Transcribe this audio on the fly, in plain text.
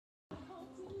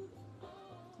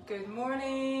Good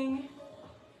morning.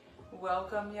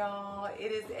 Welcome, y'all.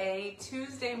 It is a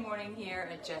Tuesday morning here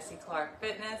at Jessie Clark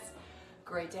Fitness.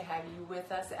 Great to have you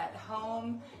with us at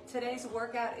home. Today's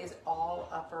workout is all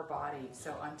upper body.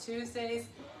 So on Tuesdays,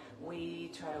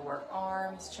 we try to work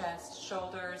arms, chest,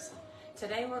 shoulders.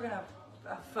 Today we're going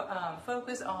to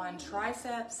focus on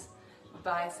triceps,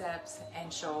 biceps,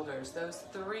 and shoulders, those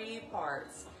three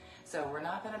parts. So we're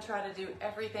not going to try to do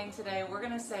everything today. We're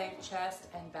going to save chest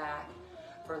and back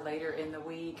for later in the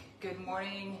week. Good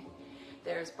morning.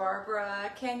 There's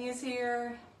Barbara. Kenya's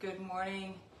here. Good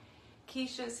morning.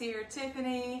 Keisha's here.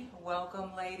 Tiffany.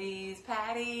 Welcome, ladies.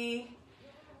 Patty.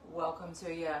 Welcome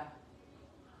to you.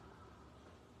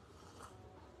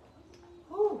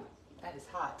 Whew, that is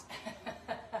hot.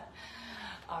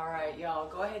 All right, y'all,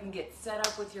 go ahead and get set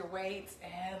up with your weights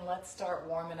and let's start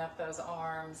warming up those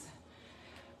arms.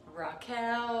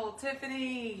 Raquel,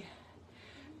 Tiffany.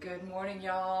 Good morning,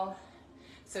 y'all.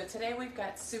 So today we've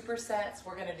got supersets.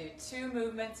 We're gonna do 2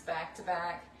 movements back to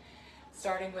back,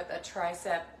 starting with a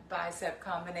tricep bicep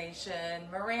combination.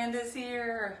 Miranda's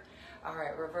here. All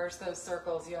right, reverse those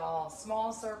circles, y'all.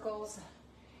 Small circles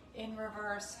in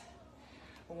reverse.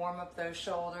 Warm up those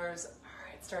shoulders. All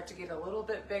right, start to get a little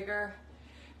bit bigger.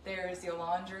 There's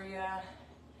Yolandria.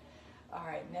 All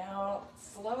right, now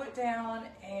slow it down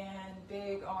and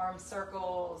big arm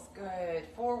circles. Good.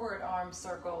 Forward arm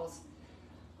circles.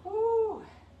 Woo.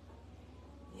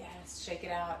 Yes, shake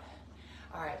it out.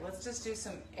 All right, let's just do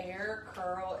some air,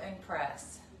 curl, and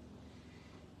press.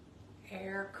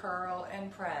 Air, curl,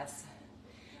 and press.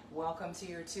 Welcome to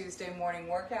your Tuesday morning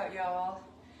workout, y'all.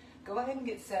 Go ahead and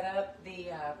get set up. The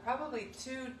probably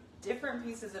 2 different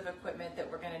pieces of equipment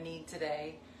that we're gonna need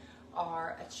today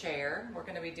are a chair. We're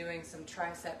gonna be doing some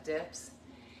tricep dips,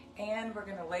 and we're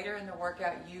gonna later in the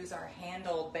workout use our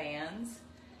handled bands.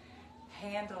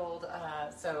 Handled,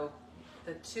 so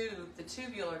the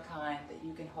tubular kind that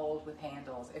you can hold with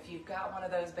handles. If you've got one of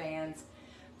those bands,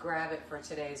 grab it for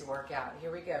today's workout.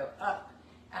 Here we go. Up,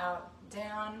 out,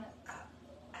 down, up,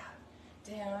 out,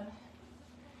 down.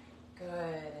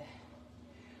 Good.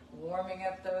 Warming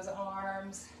up those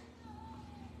arms.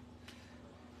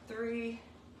 3,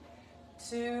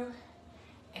 2,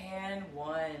 and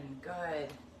 1.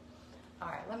 Good. All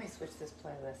right, let me switch this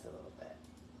playlist a little bit.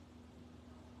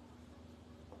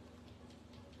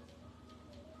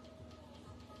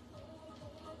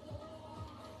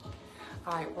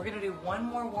 All right, we're gonna do one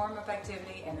more warm-up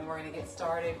activity and then we're gonna get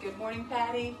started. Good morning,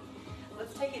 Patty.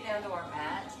 Let's take it down to our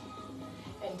mat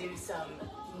and do some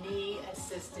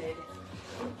knee-assisted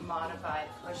modified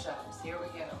push-ups. Here we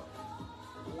go.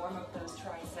 Warm up those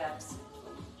triceps.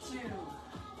 2,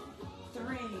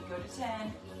 3, go to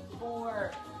 10,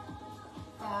 4,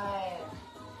 5,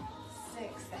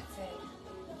 6, that's it.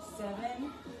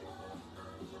 7,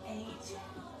 8,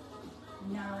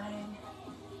 9,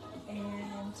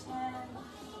 and 10.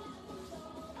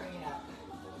 Bring it up.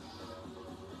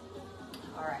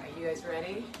 All right, are you guys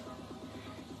ready?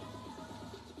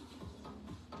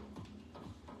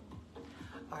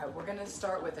 All right, we're gonna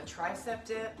start with a tricep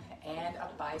dip and a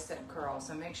bicep curl.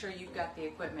 So make sure you've got the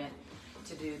equipment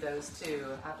to do those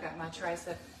 2. I've got my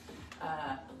tricep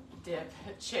dip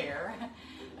chair,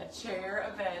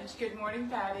 a bench. Good morning,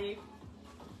 Patty.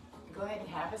 Go ahead and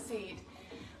have a seat.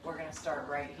 We're gonna start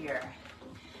right here.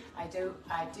 I do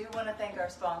want to thank our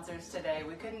sponsors today.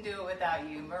 We couldn't do it without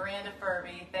you. Miranda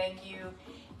Furby, thank you.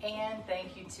 And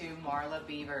thank you to Marla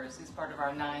Beavers, who's part of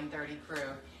our 9:30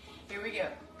 crew. Here we go.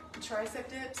 Tricep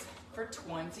dips for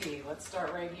 20. Let's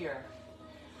start right here.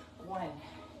 1,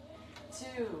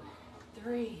 2,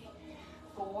 3,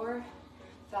 4,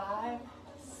 5,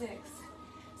 6,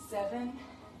 7,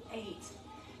 8,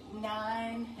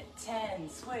 9, 10.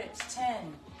 Switch.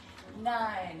 10,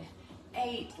 9,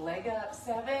 8, leg up.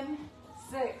 7,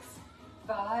 6,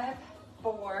 5,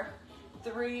 4,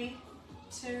 3,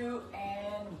 2,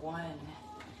 and 1.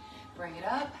 Bring it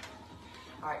up.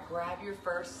 All right, grab your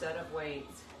first set of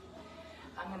weights.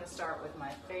 I'm gonna start with my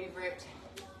favorite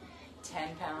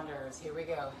 10-pounders. Here we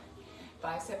go.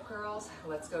 Bicep curls,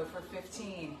 let's go for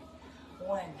 15.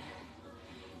 1,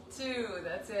 2,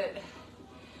 that's it.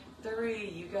 3,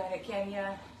 you got it,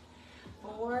 Kenya.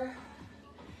 4,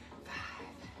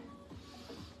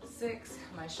 5, 6,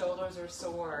 my shoulders are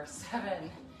sore.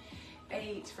 7,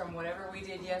 8, from whatever we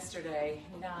did yesterday.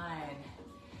 9,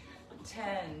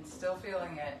 10, still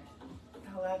feeling it.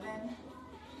 11,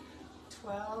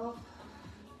 12,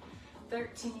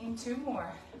 13, 2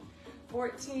 more.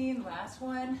 14, last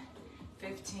one.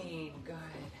 15, good.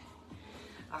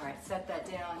 All right, set that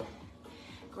down.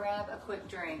 Grab a quick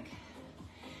drink,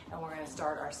 and we're gonna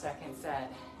start our second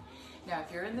set. Now,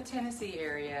 if you're in the Tennessee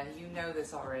area, you know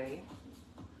this already.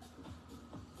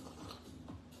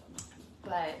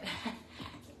 But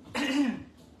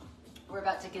we're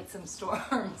about to get some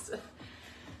storms.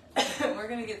 We're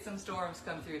gonna get some storms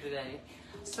come through today.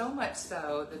 So much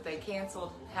so that they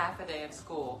canceled half a day of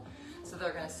school. So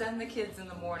they're gonna send the kids in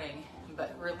the morning,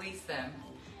 but release them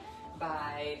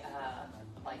by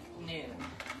like noon.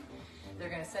 They're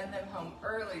gonna send them home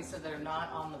early so they're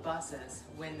not on the buses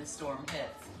when the storm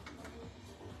hits.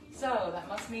 So that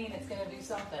must mean it's gonna do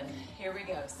something. Here we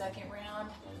go, second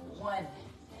round. 1,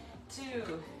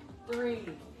 2, 3,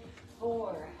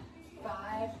 4,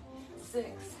 5, 6,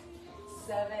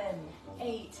 7,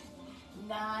 8,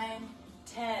 9,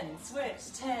 10.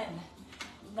 Switch. 10,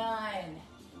 9,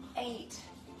 8,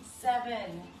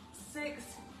 7, 6,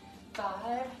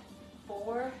 5,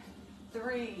 4,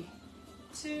 3,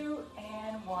 2,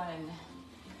 and 1.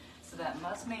 So that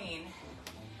must mean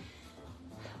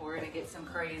we're gonna get some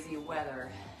crazy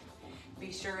weather.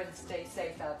 Be sure and stay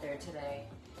safe out there today.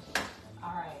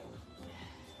 All right,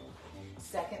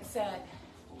 second set.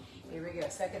 Here we go,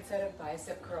 second set of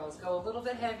bicep curls. Go a little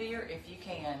bit heavier if you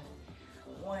can.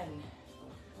 1,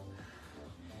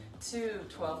 2,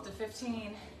 12 to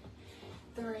 15,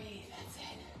 3, that's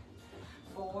it,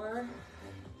 4,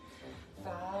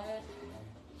 5,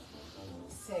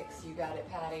 6, you got it,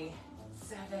 Patty,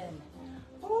 7,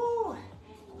 ooh,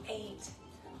 8,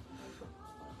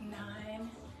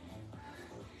 9,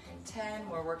 10,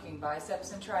 we're working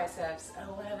biceps and triceps,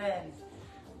 11,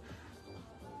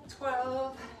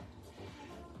 12,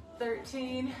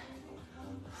 13,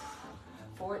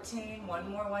 14,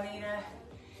 one more, Juanita,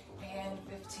 and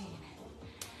 15.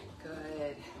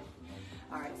 Good.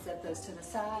 All right, set those to the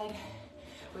side.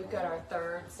 We've got our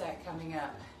third set coming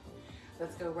up.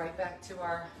 Let's go right back to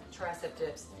our tricep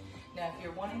dips. Now, if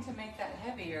you're wanting to make that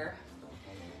heavier,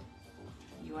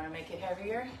 you want to make it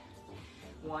heavier?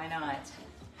 Why not?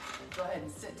 Go ahead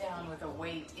and sit down with a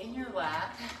weight in your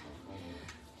lap.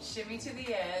 Shimmy to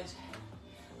the edge.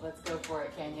 Let's go for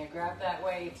it, can you? Grab that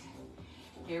weight.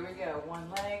 Here we go. One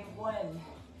leg. 1,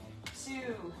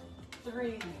 2,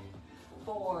 3,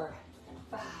 4,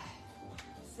 5,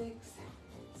 6,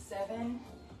 7,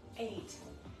 8,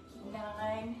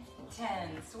 9, 10.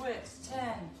 Switch.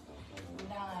 10,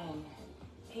 9,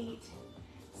 8,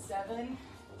 7,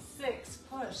 6.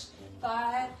 Push.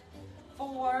 5,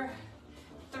 4,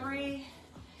 3,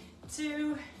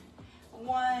 2,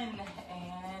 1.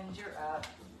 And you're up.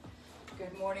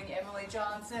 Good morning, Emily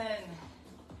Johnson.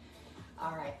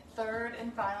 All right, third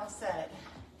and final set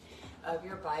of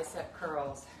your bicep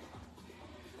curls.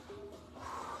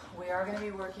 We are going to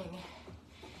be working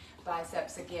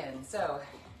biceps again, so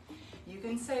you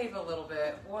can save a little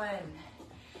bit. 1,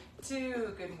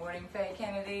 2, good morning, Faye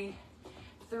Kennedy.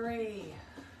 3,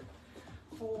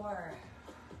 4,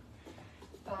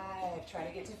 5, try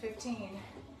to get to 15.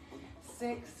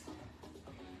 6,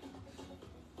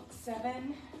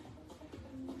 7,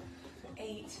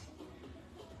 8,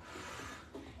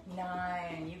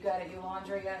 9, you got it,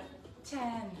 Eulandria.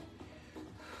 10,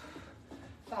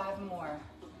 5 more.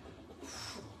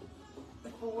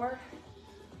 4,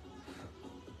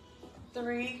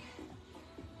 3,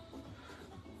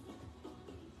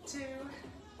 2,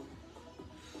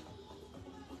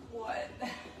 1.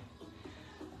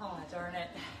 Oh, darn it.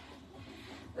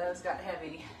 Those got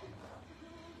heavy.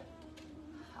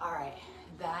 All right,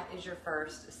 that is your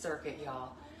first circuit,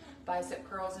 y'all. Bicep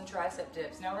curls and tricep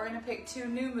dips. Now we're gonna pick 2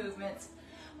 new movements.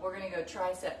 We're gonna go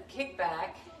tricep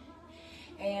kickback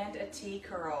and a T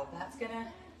curl. That's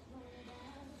gonna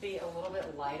be a little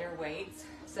bit lighter weights.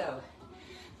 So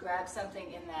grab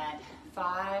something in that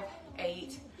 5,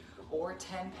 8, or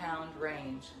 10-pound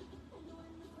range.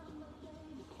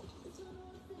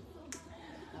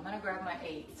 I'm gonna grab my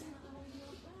 8s.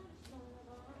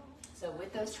 So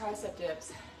with those tricep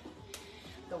dips,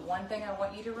 the one thing I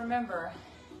want you to remember,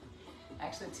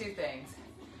 actually 2 things.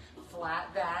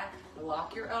 Flat back,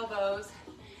 lock your elbows,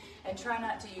 and try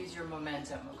not to use your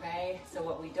momentum, okay? So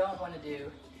what we don't want to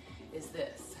do is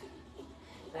this.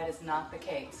 That is not the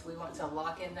case. We want to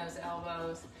lock in those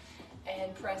elbows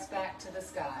and press back to the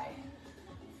sky.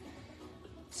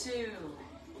 2,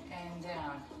 and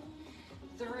down.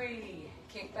 3,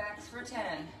 kickbacks for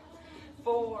 10.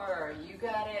 4, you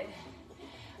got it.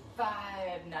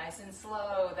 5, nice and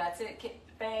slow. That's it,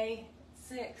 Faye.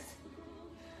 6,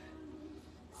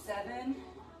 7,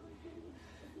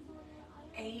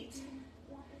 8,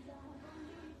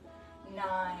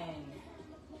 9,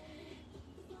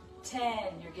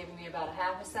 10. You're giving me about a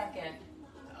half a second.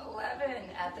 11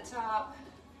 at the top.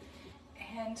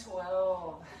 And 12.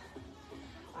 All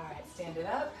right, stand it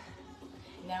up.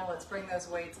 Now let's bring those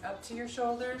weights up to your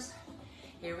shoulders.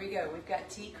 Here we go. We've got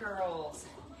T curls.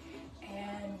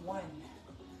 And 1,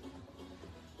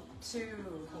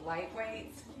 2, light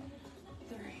weights.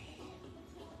 3,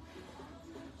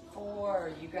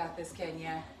 4, you got this,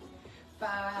 Kenya.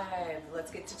 5,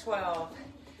 let's get to 12.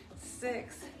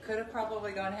 6, could have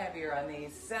probably gone heavier on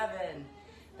these. 7,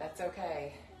 that's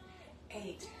okay.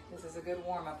 8, this is a good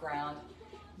warm-up round.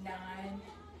 9,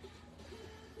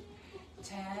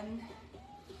 10,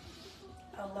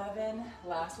 11,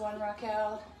 last one,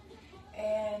 Raquel,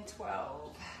 and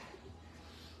 12.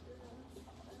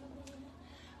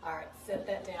 All right, set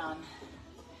that down.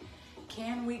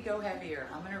 Can we go heavier?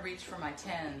 I'm gonna reach for my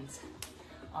 10s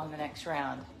on the next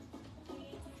round.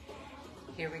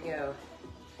 Here we go.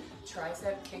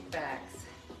 Tricep kickbacks.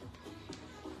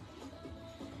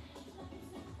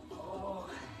 Oh,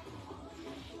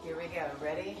 here we go.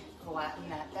 Ready? Flatten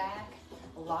that back.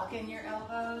 Lock in your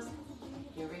elbows.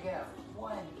 Here we go.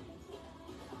 1,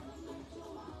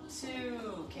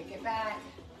 2, kick it back.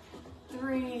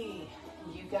 3,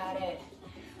 you got it.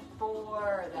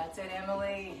 4, that's it,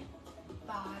 Emily.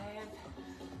 5,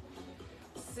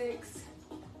 6,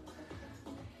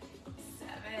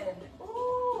 7,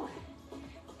 ooh.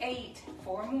 8,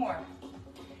 4 more.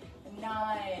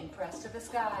 9, press to the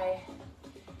sky.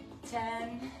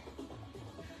 10,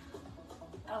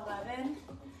 11,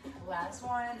 last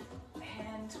one,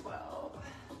 and 12.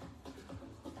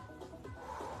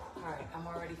 All right, I'm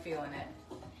already feeling it.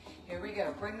 Here we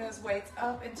go. Bring those weights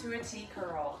up into a T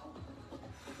curl.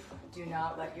 Do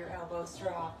not let your elbows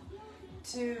drop.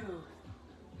 2,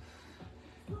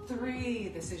 3,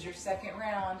 this is your second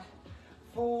round.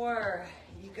 4,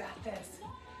 you got this.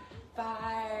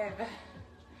 5,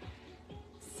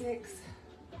 6,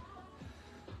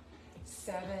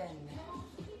 7,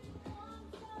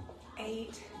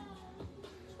 8,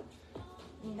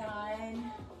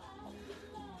 9,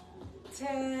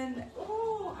 10,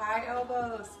 ooh, high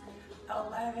elbows.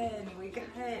 11, we got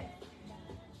it.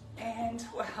 And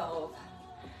 12.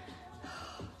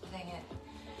 Dang it.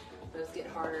 Those get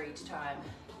harder each time.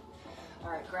 All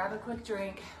right, grab a quick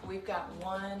drink. We've got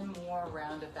one more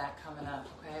round of that coming up,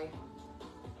 okay?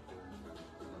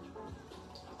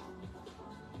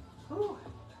 Whew.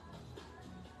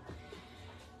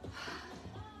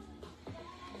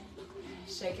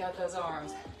 Shake out those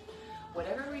arms.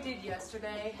 Whatever we did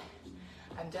yesterday,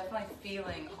 I'm definitely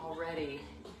feeling already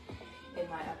in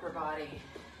my upper body.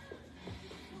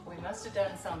 We must have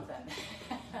done something.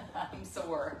 I'm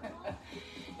sore.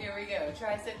 Here we go.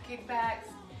 Tricep kickbacks.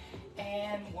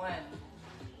 And 1,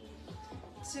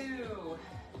 2,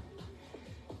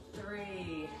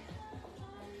 3,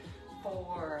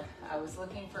 4. I was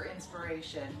looking for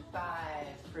inspiration. 5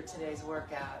 for today's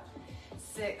workout.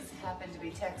 6 happened to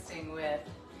be texting with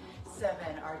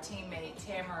 7, our teammate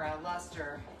Tamara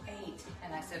Luster. 8,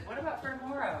 and I said, what about for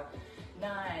tomorrow?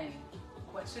 9,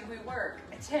 what should we work?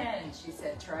 10, she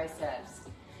said triceps.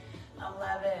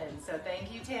 11, so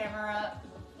thank you, Tamara.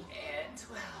 And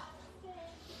 12.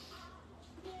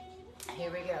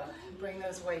 Here we go. Bring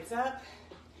those weights up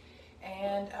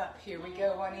and up. Here we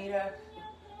go, Juanita.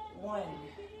 1,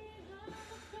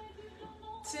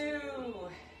 2,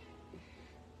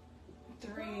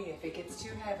 3. If it gets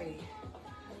too heavy.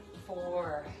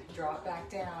 4, drop back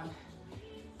down.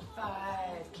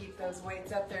 5, keep those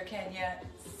weights up there, Kenya.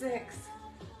 6,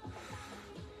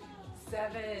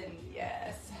 7,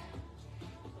 yes.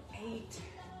 8,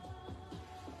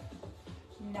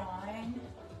 9,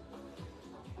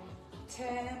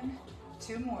 10,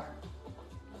 2 more.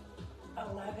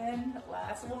 11,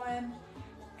 last one,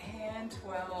 and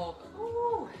 12.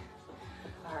 Ooh.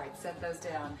 All right, set those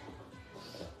down.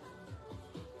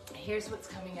 Here's what's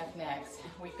coming up next.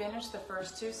 We finished the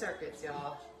first 2 circuits,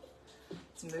 y'all.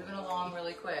 It's moving along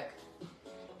really quick.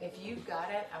 If you've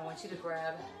got it, I want you to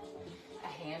grab a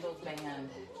handled band.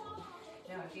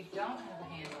 Now, if you don't have a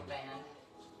handled band,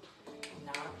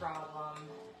 not a problem.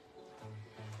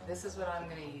 This is what I'm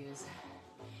gonna use.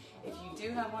 If you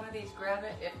do have one of these, grab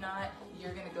it. If not,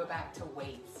 you're gonna go back to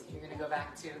weights. You're gonna go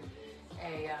back to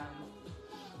a,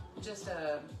 just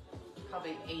a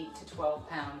probably 8 to 12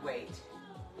 pound weight.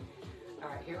 All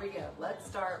right, here we go. Let's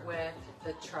start with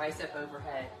the tricep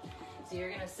overhead. So you're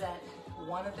gonna set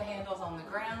one of the handles on the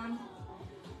ground.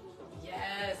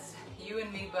 Yes, you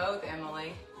and me both,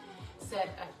 Emily.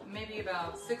 Set maybe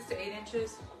about 6 to 8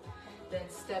 inches, then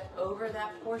step over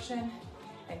that portion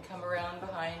and come around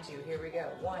behind you. Here we go.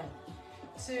 1,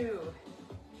 2,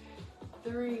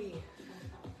 3,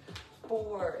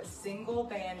 4, single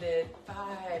banded.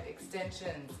 5,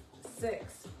 extensions.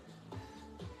 6,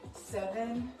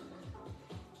 7,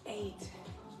 8,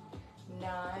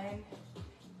 9,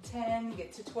 10,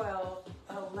 get to 12,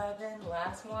 11,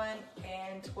 last one,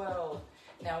 and 12.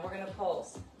 Now we're gonna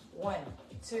pulse. 1,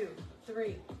 2,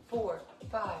 3, 4,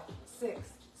 5, 6,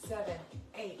 7,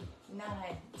 8, 9,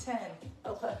 10,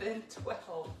 11,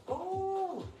 12.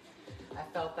 Ooh, I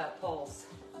felt that pulse.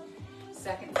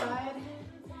 Second side,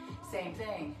 same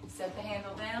thing. Set the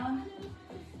handle down,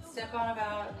 step on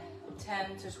about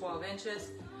 10 to 12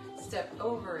 inches, step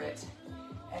over it,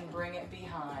 and bring it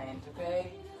behind,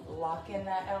 okay? Lock in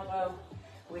that elbow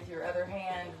with your other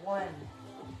hand. 1,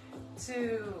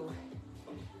 2,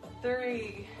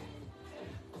 3,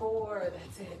 4,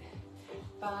 that's it.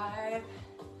 5,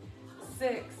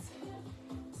 6,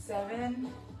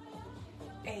 7,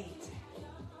 8,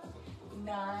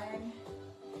 9,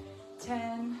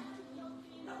 10,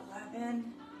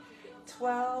 11,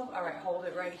 12. All right, hold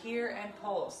it right here and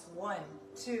pulse. 1,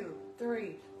 2,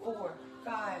 3, 4,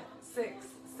 5, 6,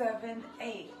 7,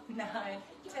 8, 9,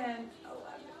 10, 11,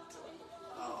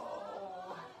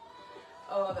 12.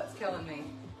 Oh, that's killing me.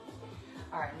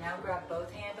 All right, now grab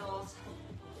both handles.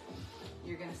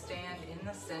 You're gonna stand in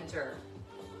the center.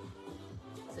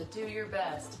 So do your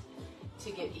best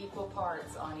to get equal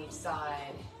parts on each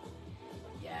side.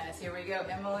 Yes, here we go,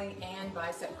 Emily, and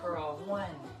bicep curl. 1,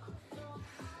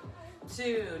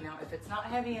 2, now if it's not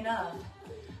heavy enough,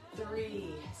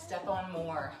 3, step on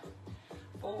more.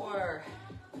 4,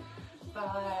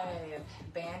 5,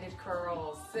 banded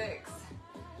curls. 6,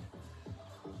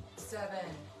 7,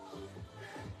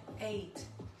 8,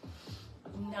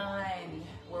 9,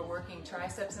 we're working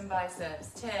triceps and biceps.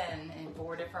 10 in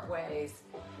 4 different ways.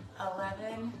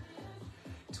 11,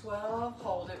 12,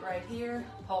 hold it right here.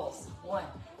 Pulse. 1,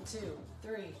 2,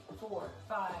 3, 4,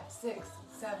 5, 6,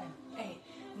 7, 8,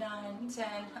 9, 10,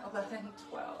 11,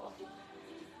 12.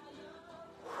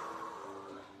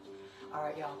 All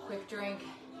right, y'all, quick drink,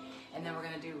 and then we're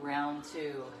gonna do round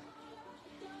 2.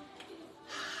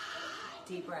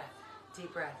 Deep breath,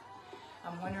 deep breath.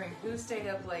 I'm wondering who stayed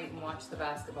up late and watched the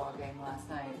basketball game last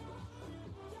night.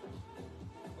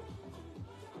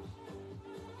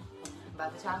 By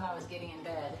the time I was getting in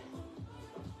bed,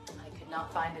 I could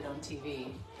not find it on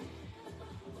TV.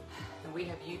 And we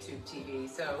have YouTube TV,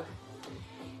 so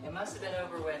it must have been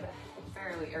over with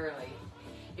fairly early.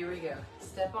 Here we go.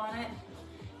 Step on it,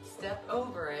 step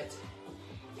over it,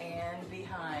 and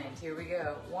behind. Here we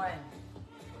go. 1,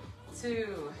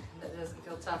 2, that doesn't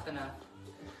feel tough enough.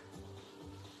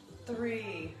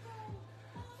 3,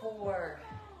 4,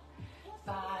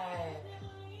 5,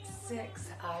 6,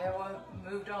 Iowa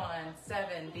moved on.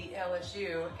 7, beat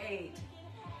LSU. 8,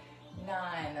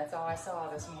 9, that's all I saw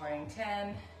this morning.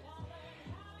 10,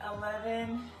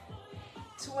 11,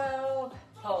 12,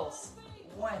 pulse.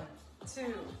 1,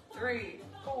 2, 3,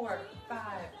 4, 5,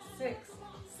 6,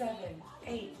 7,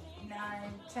 8,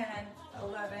 9, 10,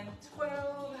 11,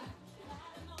 12.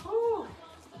 Woo!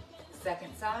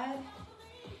 Second side.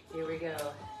 Here we go.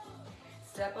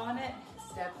 Step on it,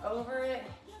 step over it.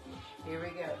 Here we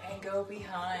go, and go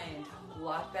behind.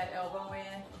 Lock that elbow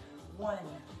in. 1,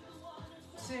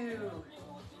 2,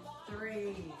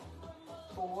 3,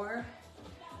 4,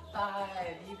 5.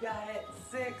 You got it.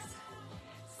 6,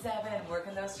 7.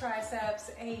 Working those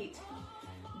triceps. 8,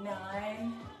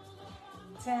 9,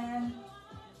 10,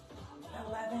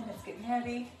 11. It's getting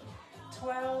heavy.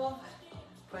 12.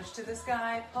 Push to the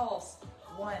sky. Pulse.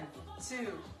 1,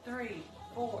 2, 3,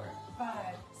 4,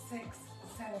 5, 6,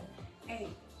 7, 8,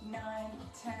 9,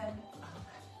 10, 11,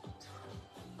 12.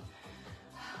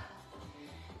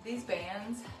 These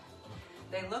bands,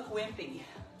 they look wimpy,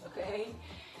 okay?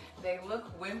 They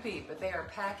look wimpy, but they are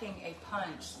packing a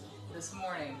punch this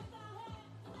morning.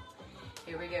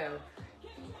 Here we go.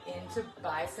 Into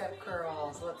bicep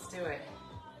curls. Let's do it.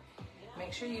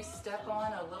 Make sure you step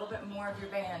on a little bit more of your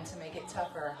band to make it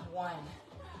tougher. 1,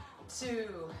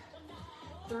 2,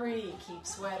 3, keep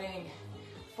sweating.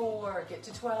 4, get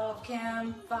to 12,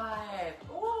 Kim. 5,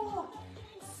 ooh,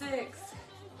 6,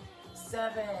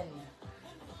 7,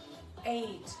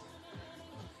 8,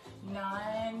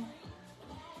 9,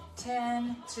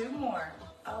 10, 2 more.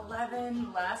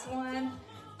 11, last one.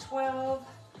 12,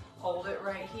 hold it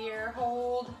right here.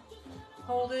 Hold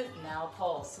it. Now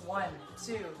pulse. 1,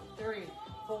 2, 3,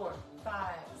 4,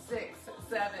 5, 6,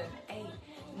 7, 8,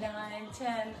 9,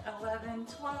 10, 11,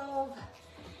 12.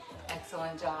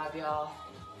 Excellent job, y'all.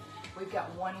 We've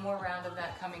got one more round of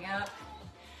that coming up.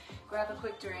 Grab a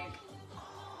quick drink.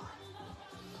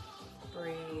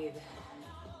 Breathe.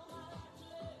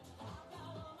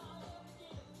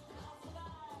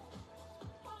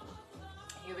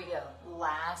 Here we go.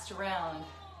 Last round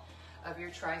of your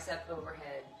tricep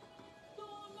overhead.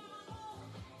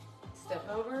 Step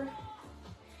over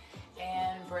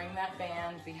And bring that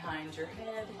band behind your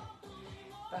head,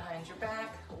 behind your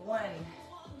back. 1,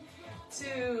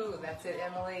 2, that's it,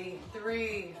 Emily.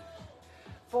 3,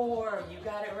 4, you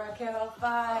got it, Raquel.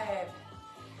 5,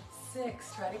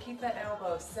 6, try to keep that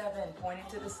elbow. 7, point it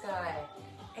to the sky.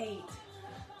 8,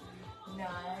 9,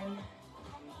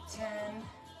 10,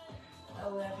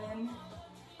 11,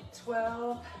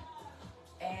 12,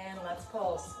 and let's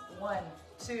pulse. 1,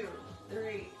 2,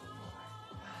 3, 4,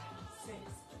 5, 6,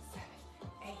 7,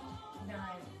 8, 9,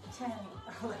 10,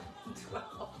 11,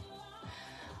 12.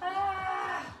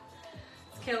 Ah,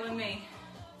 it's killing me.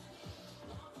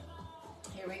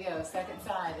 Here we go, second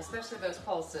side, especially those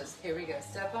pulses. Here we go,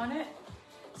 step on it,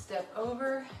 step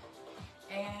over,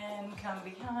 and come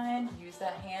behind. Use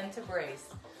that hand to brace.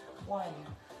 1,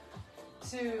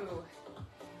 2,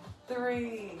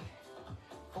 3,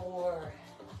 4,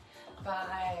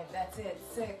 5, that's it.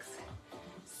 6,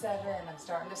 7, I'm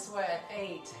starting to sweat.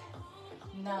 8,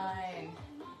 9,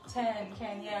 10,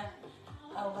 can ya?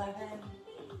 11,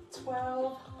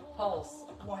 12, pulse.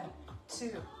 1,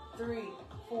 2, 3,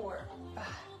 4, 5,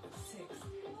 6,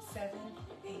 7,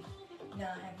 8, 9,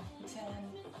 10,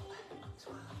 11,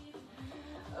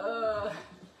 12.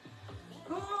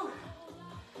 Whew.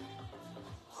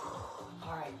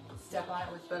 All right, step on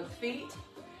it with both feet.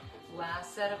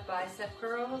 Last set of bicep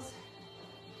curls.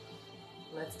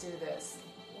 Let's do this.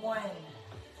 1,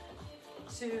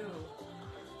 2,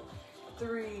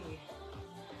 3,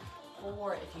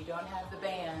 4. If you don't have the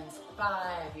bands,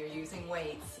 5. You're using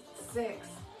weights. 6,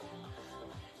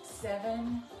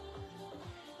 7,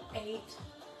 8,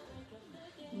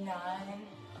 9,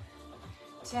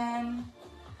 10,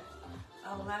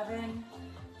 11,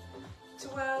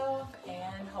 12,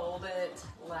 and hold it.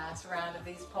 Last round of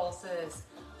these pulses.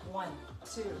 1,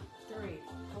 2, 3,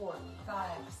 4,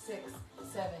 5, 6,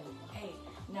 7, 8,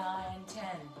 9, 10,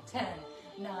 10,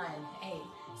 9, 8,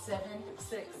 7,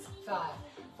 6, 5,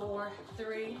 4,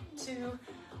 3, 2,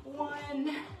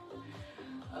 1.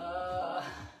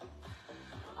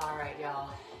 All right, y'all,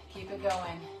 keep it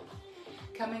going.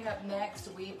 Coming up next,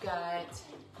 we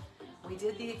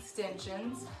did the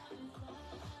extensions.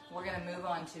 We're gonna move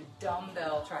on to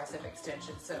dumbbell tricep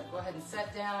extensions. So go ahead and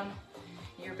set down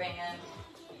your band,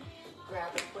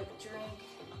 grab a quick drink.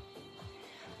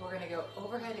 We're gonna go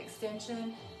overhead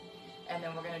extension, and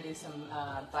then we're gonna do some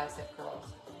bicep curls.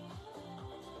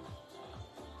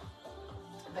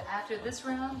 But after this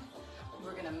round,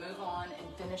 we're gonna move on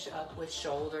and finish up with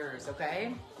shoulders,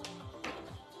 okay?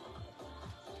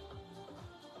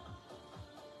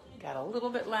 Got a little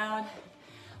bit loud.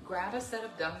 Grab a set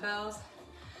of dumbbells.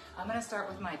 I'm gonna start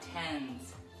with my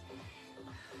 10s.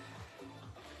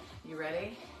 You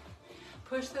ready?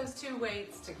 Push those two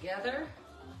weights together,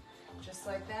 just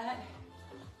like that.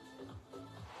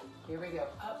 Here we go,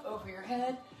 up over your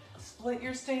head, split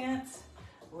your stance.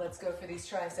 Let's go for these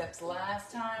triceps.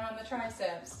 Last time on the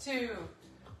triceps. 2,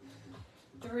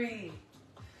 3,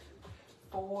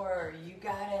 4, you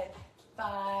got it.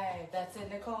 5, that's it,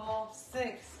 Nicole.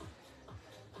 6,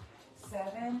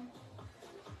 7,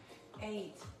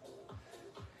 8,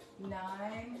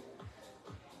 9,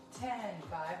 10,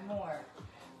 5 more.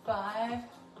 5,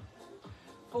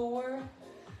 4,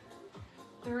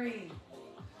 3,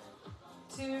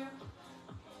 2,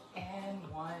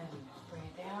 and 1. Bring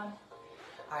it down.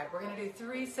 All right, we're gonna do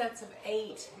 3 sets of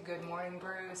 8. Good morning,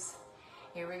 Bruce.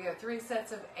 Here we go, 3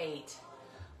 sets of 8.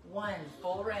 1,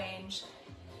 full range.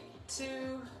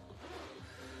 2,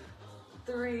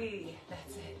 3,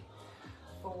 that's it.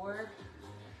 4,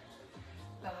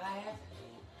 5,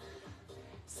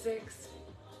 6,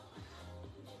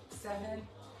 7,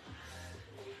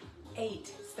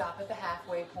 8. Stop at the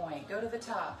halfway point. Go to the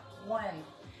top. 1,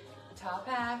 top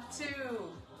half. 2,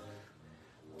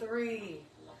 3,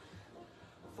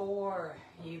 4.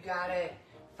 You got it.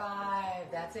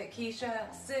 5. That's it,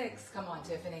 Keisha. 6. Come on,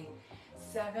 Tiffany.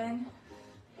 7,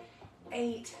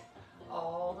 8.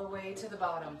 All the way to the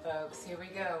bottom, folks. Here we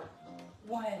go.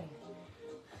 1,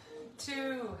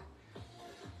 2,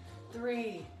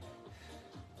 3,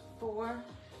 4,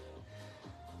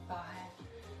 5,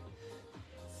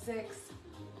 6,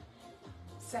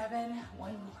 7,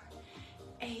 one more,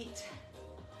 8.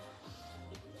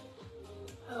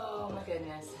 Oh my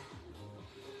goodness.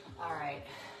 All right.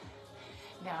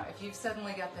 Now, if you've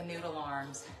suddenly got the noodle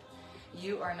arms,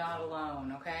 you are not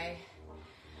alone, okay?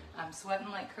 I'm sweating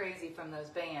like crazy from those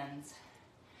bands.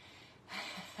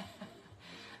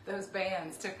 Those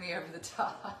bands took me over the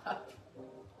top.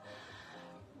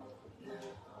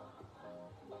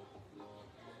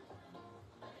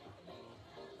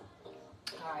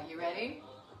 All right, you ready?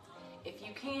 If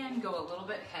you can, go a little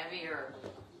bit heavier.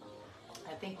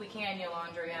 I think we can,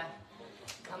 Yolandria.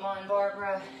 Come on,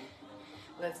 Barbara.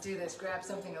 Let's do this. Grab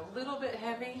something a little bit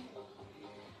heavy,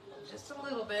 just a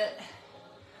little bit.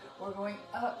 We're going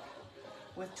up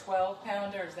with 12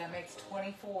 pounders. That makes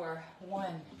 24.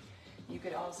 1. You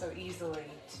could also easily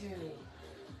 2,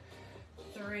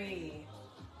 3,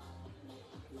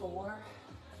 4,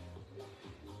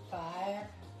 5,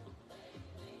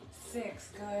 6.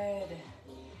 Good.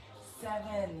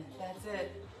 7. That's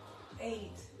it.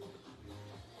 8,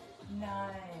 9,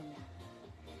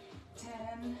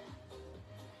 10,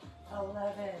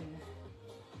 11,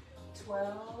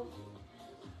 12,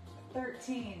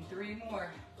 13. 3 more.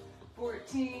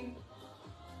 14,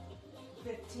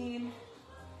 15,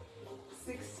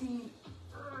 16.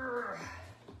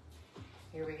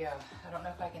 Here we go. I don't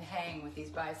know if I can hang with these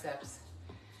biceps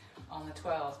on the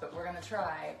 12s, but we're gonna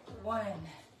try. 1,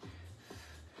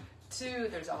 2,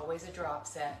 there's always a drop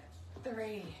set.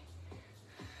 3,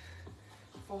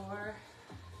 4,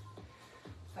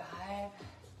 5,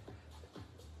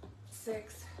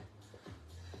 6,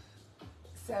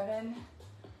 7,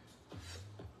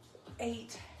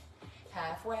 8,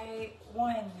 halfway.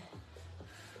 1,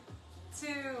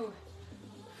 2,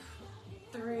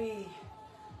 3,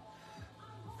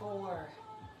 4,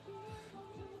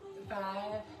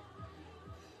 5,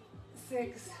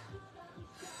 6,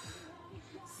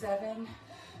 7,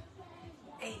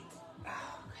 8.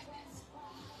 Oh, goodness.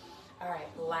 All right,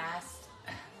 last,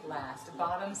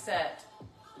 bottom set.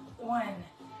 1,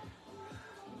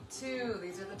 2,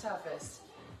 these are the toughest.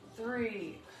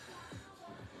 3,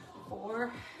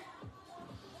 4,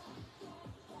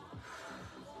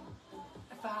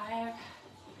 5,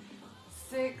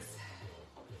 6,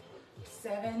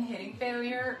 7, hitting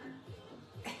failure.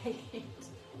 8.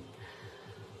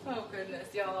 Oh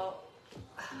goodness, y'all.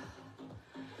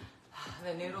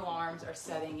 The noodle arms are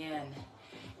setting in.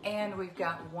 And we've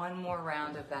got one more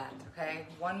round of that, okay?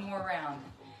 One more round.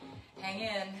 Hang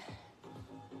in.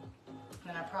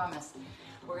 And I promise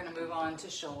we're gonna move on to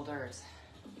shoulders.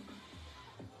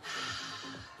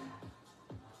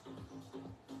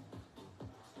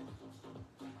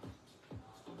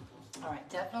 All right,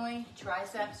 definitely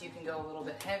triceps, you can go a little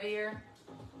bit heavier.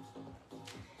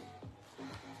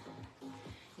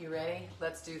 You ready?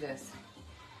 Let's do this.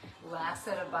 Last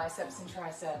set of biceps and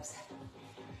triceps.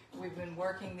 We've been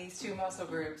working these 2 muscle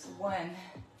groups. 1,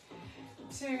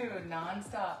 2,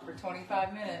 non-stop for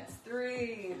 25 minutes.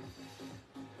 3,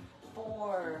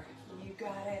 4, you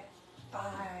got it. 5,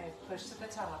 push to the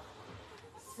top.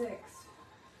 6,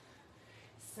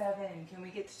 7, can we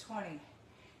get to 20?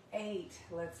 8,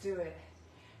 let's do it.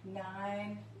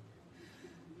 9,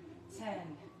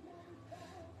 10,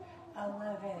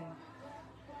 11,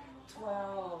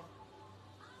 12,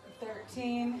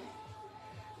 13,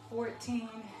 14,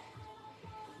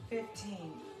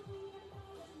 15,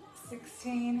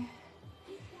 16,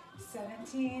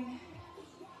 17,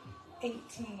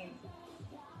 18,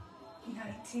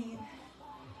 19,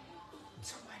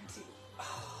 20.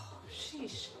 Oh,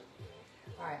 sheesh.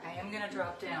 All right, I am gonna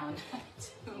drop down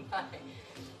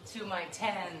to my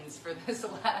 10s for this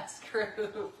last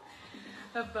group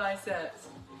of biceps.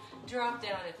 Drop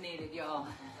down if needed, y'all.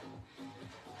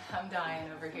 I'm dying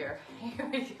over here. Here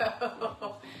we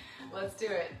go. Let's do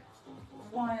it.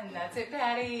 1, that's it,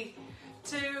 Patty.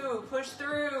 2, push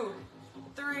through.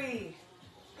 3,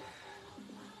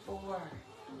 4,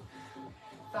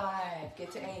 5,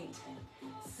 get to 8,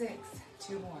 6,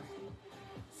 2 more.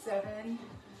 7,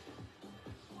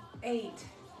 8,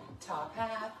 top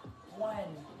half. 1,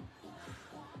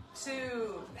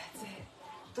 2, that's it.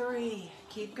 3,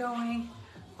 keep going.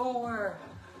 4,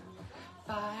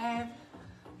 5,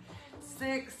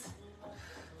 6,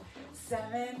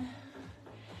 7,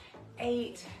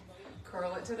 8,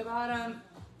 curl it to the bottom.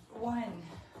 1,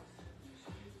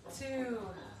 2,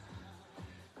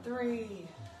 3,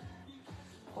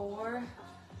 4,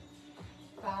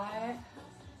 5,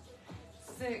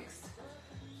 6,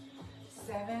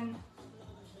 7,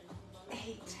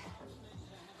 8.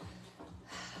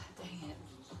 Dang it.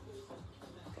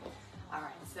 All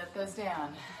right, set those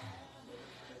down.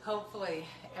 Hopefully,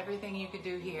 everything you could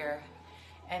do here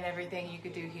and everything you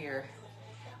could do here,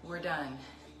 we're done.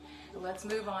 Let's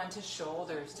move on to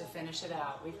shoulders to finish it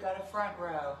out. We've got a front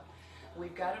row,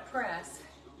 we've got a press,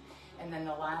 and then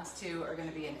the last 2 are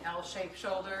gonna be an L-shaped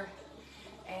shoulder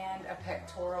and a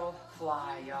pectoral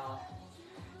fly, y'all.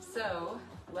 So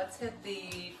let's hit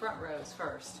the front rows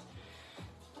first.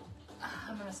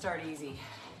 I'm gonna start easy.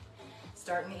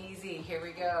 Starting easy, here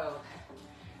we go.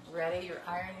 Ready, you're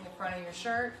ironing the front of your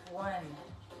shirt. 1,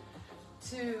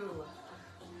 2,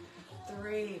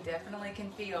 3, definitely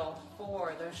can feel.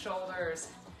 4, those shoulders.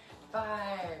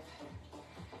 5,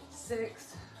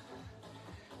 6,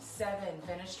 7,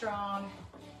 finish strong,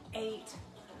 8,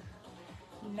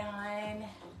 9,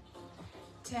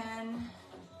 10,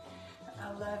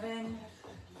 11,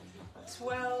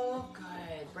 12,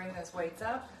 good. Bring those weights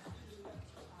up.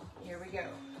 Here we go.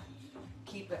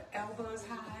 Keep the elbows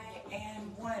high,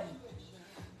 and 1,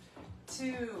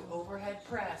 2, overhead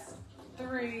press,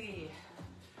 3,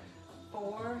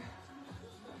 4,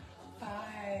 5,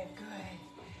 good.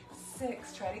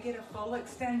 6, try to get a full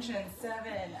extension, 7,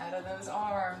 out of those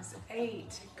arms, 8,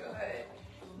 good.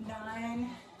 9,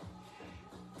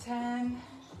 10,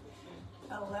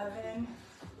 11,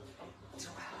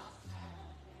 12.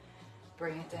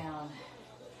 Bring it down.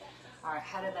 All right,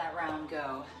 how did that round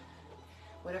go?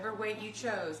 Whatever weight you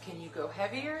chose, can you go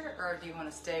heavier or do you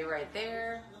want to stay right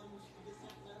there?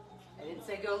 I didn't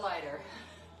say go lighter.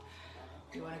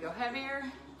 Do you want to go heavier?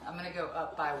 I'm going to go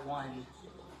up by 1.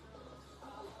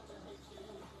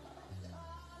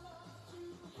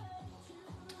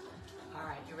 All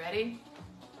right, you ready?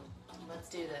 Let's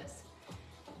do this.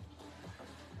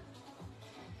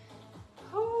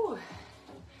 Whew.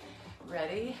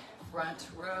 Ready? Front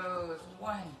rows.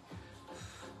 1,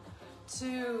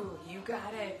 2, you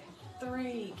got it.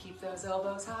 3, keep those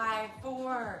elbows high.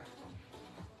 4,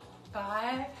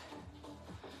 5,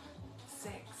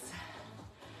 6,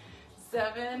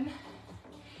 7,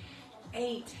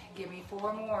 8, give me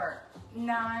 4 more.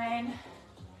 9,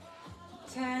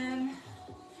 10,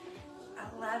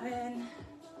 11,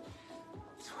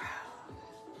 12.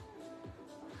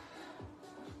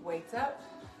 Weights up.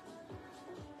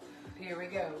 Here we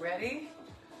go. Ready?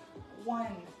 1,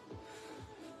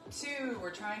 2,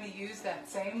 we're trying to use that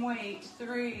same weight.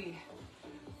 3,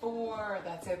 4,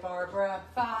 that's it, Barbara.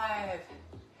 5,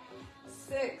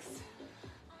 6,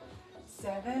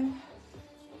 7,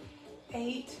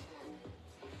 8,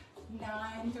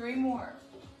 9, 3 more.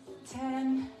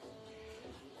 10,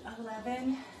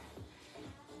 11,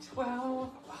 12.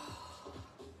 Oh,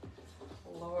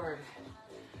 Lord,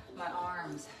 my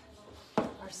arms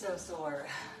are so sore.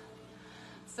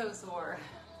 So sore.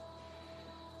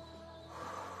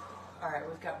 All right,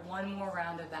 we've got one more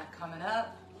round of that coming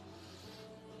up.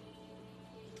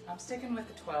 I'm sticking with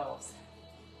the 12s.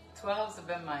 12s have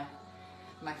been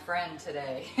my friend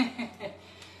today.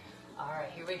 All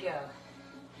right, here we go.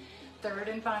 Third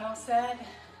and final set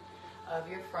of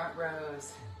your front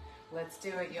rows. Let's do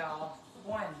it, y'all.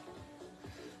 1,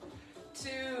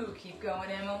 2, keep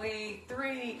going, Emily.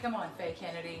 3, come on, Faye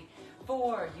Kennedy.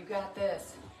 4, you got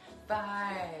this.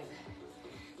 5,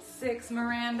 6,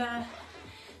 Miranda.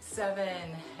 7,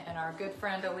 and our good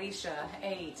friend Alicia.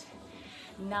 8,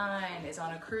 9 is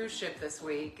on a cruise ship this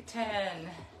week. 10,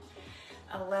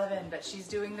 11, but she's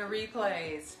doing the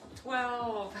replays.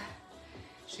 12,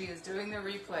 she is doing the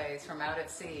replays from out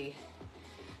at sea.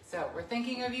 So we're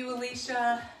thinking of you,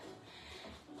 Alicia,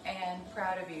 and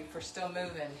proud of you for still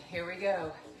moving. Here we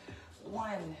go.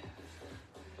 1,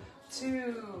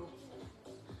 2,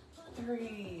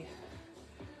 3,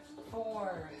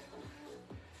 4,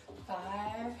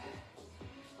 5,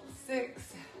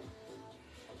 6,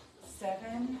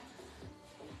 7,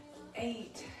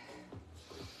 8,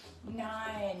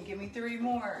 9, give me 3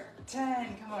 more.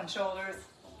 10, come on, shoulders.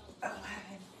 11,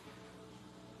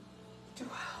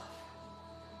 12.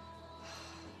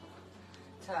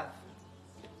 Tough.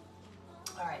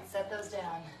 All right, set those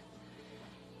down.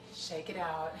 Shake it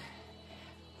out.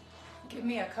 Give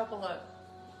me a couple of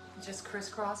just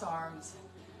crisscross arms.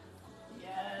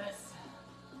 Yes.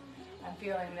 I'm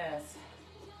feeling this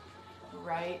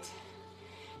right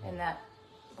in that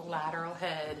lateral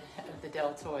head of the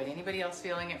deltoid. Anybody else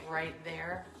feeling it right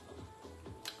there?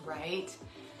 Right?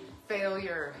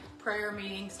 Failure. Prayer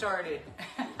meeting started.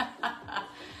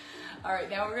 All right,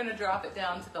 now we're gonna drop it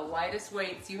down to the lightest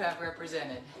weights you have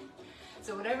represented.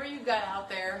 So whatever you've got out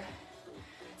there,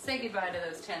 say goodbye to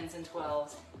those 10s and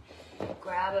 12s.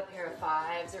 Grab a pair of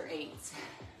 5s or 8s.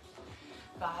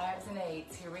 5s and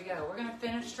 8s, here we go. We're gonna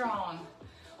finish strong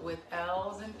with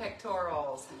L's and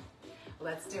pectorals.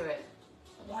 Let's do it.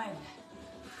 1,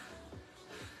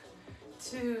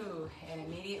 2, and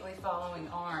immediately following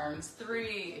arms.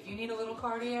 3, if you need a little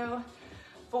cardio.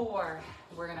 4,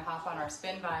 we're gonna hop on our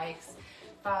spin bikes.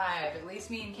 5, at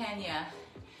least me and Kenya.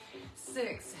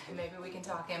 6, maybe we can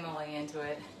talk Emily into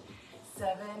it.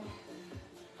 7,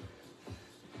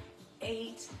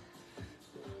 8,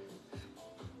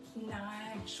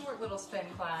 9, short little spin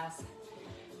class.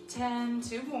 10,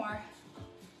 2 more.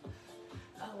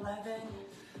 11,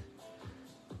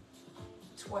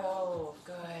 12,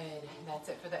 good. That's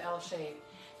it for the L shape.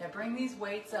 Now bring these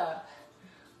weights up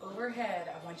overhead.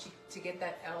 I want you to get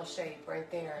that L shape right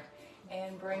there.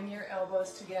 And bring your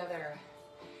elbows together.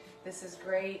 This is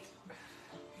great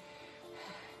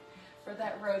for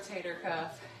that rotator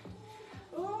cuff.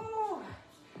 Ooh.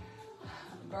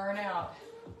 Burn out.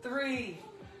 3,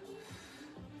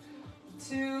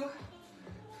 2,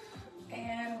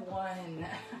 and 1.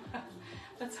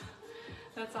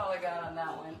 That's all I got on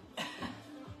that one.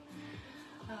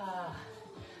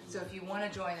 So if you want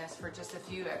to join us for just a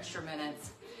few extra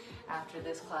minutes after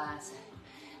this class,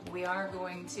 we are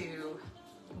going to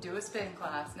do a spin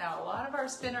class. Now, a lot of our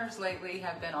spinners lately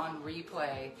have been on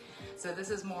replay, so this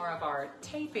is more of our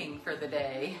taping for the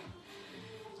day.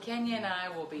 Kenya and I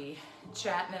will be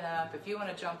chatting it up. If you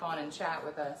want to jump on and chat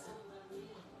with us.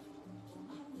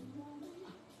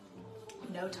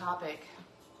 No topic.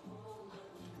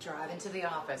 Drive into the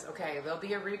office. Okay, there'll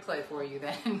be a replay for you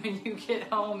then when you get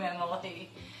home,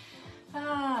 Emily.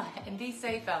 And be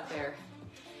safe out there.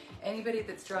 Anybody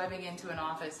that's driving into an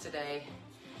office today,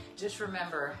 just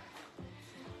remember,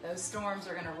 those storms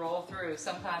are going to roll through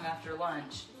sometime after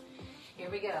lunch. Here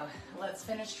we go. Let's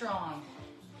finish strong.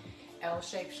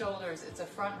 L-shaped shoulders. It's a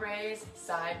front raise,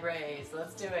 side raise.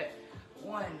 Let's do it.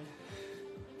 1,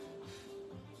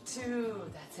 2.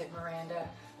 That's it, Miranda.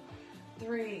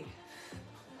 3,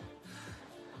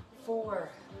 4,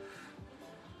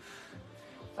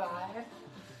 5,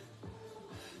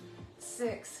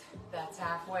 6. That's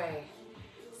halfway.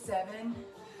 7,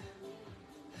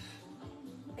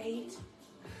 8,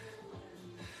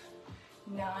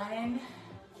 9,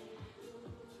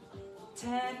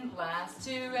 10. Last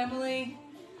 2, Emily.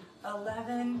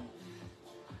 11,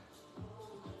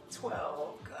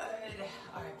 12. Good.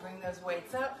 All right, bring those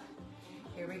weights up.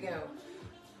 Here we go.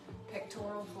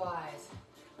 Pectoral flies.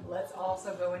 Let's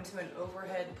also go into an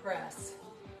overhead press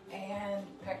and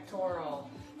pectoral.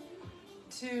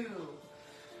 2,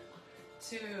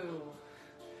 2,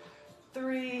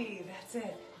 3. That's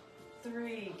it.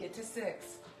 3. Get to 6.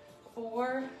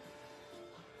 4,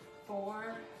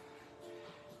 4,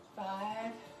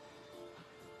 5,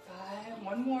 5.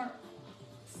 One more.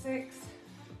 6,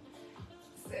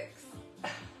 6. Oh,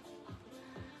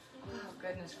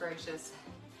 goodness gracious.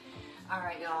 All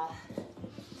right, y'all.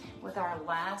 With our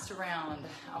last round,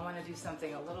 I want to do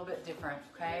something a little bit different,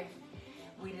 okay?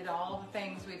 We did all the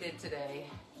things we did today.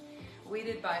 We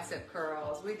did bicep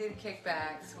curls, we did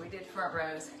kickbacks, we did front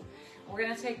rows. We're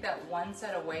going to take that one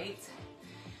set of weights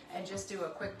and just do a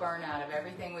quick burnout of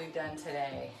everything we've done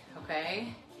today,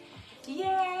 okay?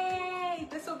 Yay!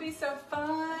 This will be so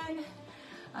fun.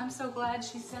 I'm so glad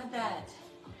she said that.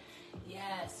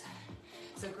 Yes.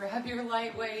 So grab your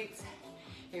light weights.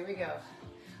 Here we go.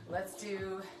 Let's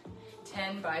do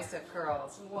 10 bicep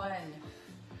curls. 1,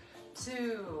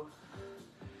 2,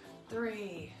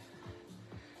 3,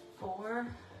 4,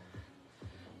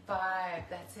 5.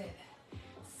 That's it.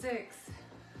 6,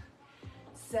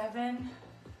 7,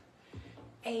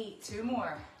 8. 2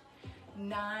 more.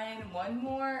 9. 1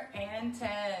 more. And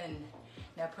 10.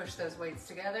 Now push those weights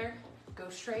together. Go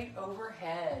straight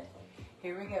overhead.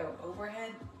 Here we go.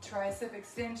 Overhead tricep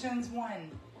extensions.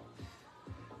 1,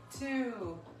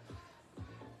 2,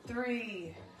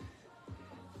 3,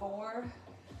 4,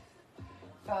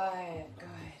 5. Good.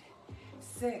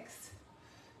 6,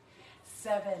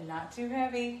 7. Not too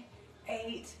heavy.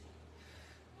 8,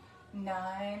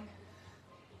 9,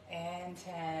 and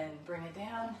 10. Bring it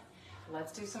down.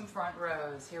 Let's do some front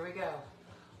rows. Here we go.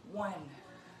 1,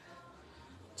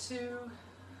 2,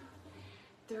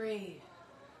 3,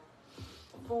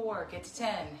 4. Get to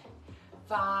 10.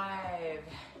 5,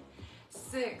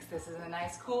 6. This is a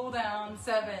nice cool down.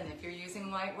 7 if you're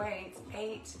using light weights.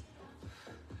 8,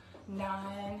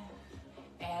 9,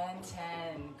 and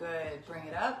 10. Good. Bring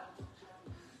it up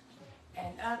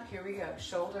and up. Here we go.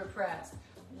 Shoulder press.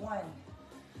 1,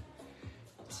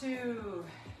 2,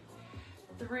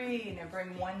 3. Now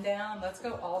bring 1 down. Let's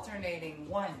go alternating.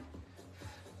 1,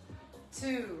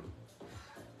 2,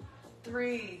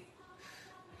 3,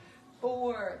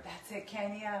 4. That's it,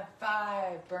 Kenya.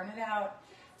 5. Burn it out.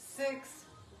 6,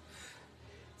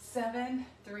 7.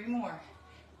 3 more.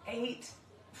 8,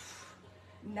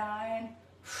 9,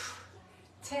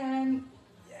 10.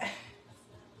 Yeah.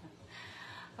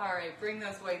 All right, bring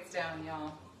those weights down,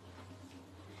 y'all.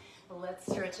 Let's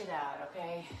stretch it out,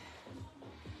 okay?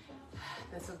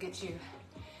 This will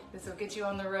get you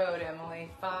on the road, Emily.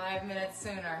 5 minutes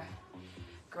sooner.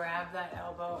 Grab that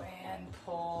elbow and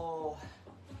pull.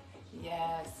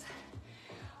 Yes.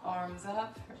 Arms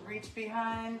up, reach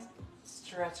behind,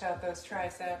 stretch out those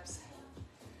triceps.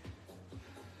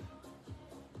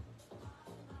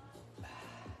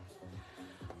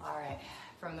 All right,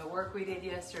 from the work we did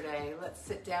yesterday, let's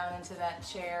sit down into that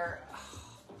chair. Oh,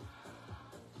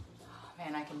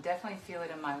 man, I can definitely feel it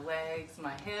in my legs,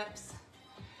 my hips.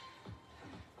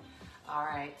 All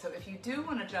right, so if you do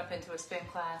want to jump into a spin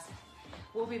class,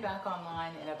 we'll be back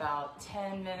online in about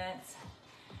 10 minutes.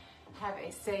 Have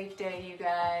a safe day, you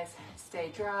guys.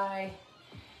 Stay dry.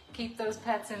 Keep those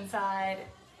pets inside.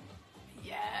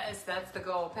 Yes, that's the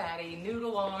goal, Patty.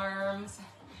 Noodle arms.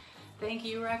 Thank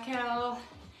you, Raquel.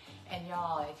 And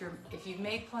y'all, if you've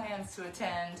made plans to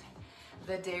attend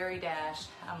the Dairy Dash,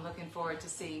 I'm looking forward to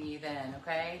seeing you then,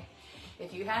 okay?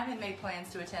 If you haven't made plans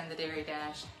to attend the Dairy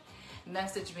Dash,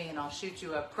 message me and I'll shoot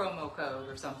you a promo code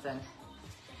or something.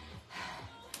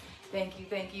 Thank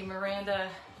you, Miranda.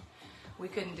 We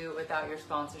couldn't do it without your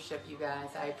sponsorship, you guys.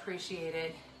 I appreciate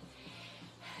it.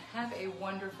 Have a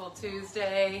wonderful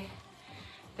Tuesday.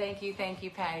 Thank you,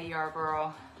 Patty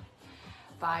Yarborough.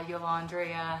 Bye,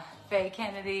 Yolandria. Faye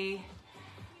Kennedy.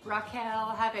 Raquel,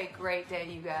 have a great day,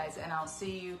 you guys, and I'll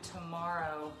see you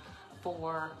tomorrow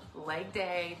for leg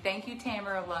day. Thank you,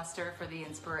 Tamara Luster, for the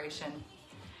inspiration.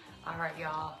 All right,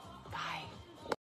 y'all. Bye.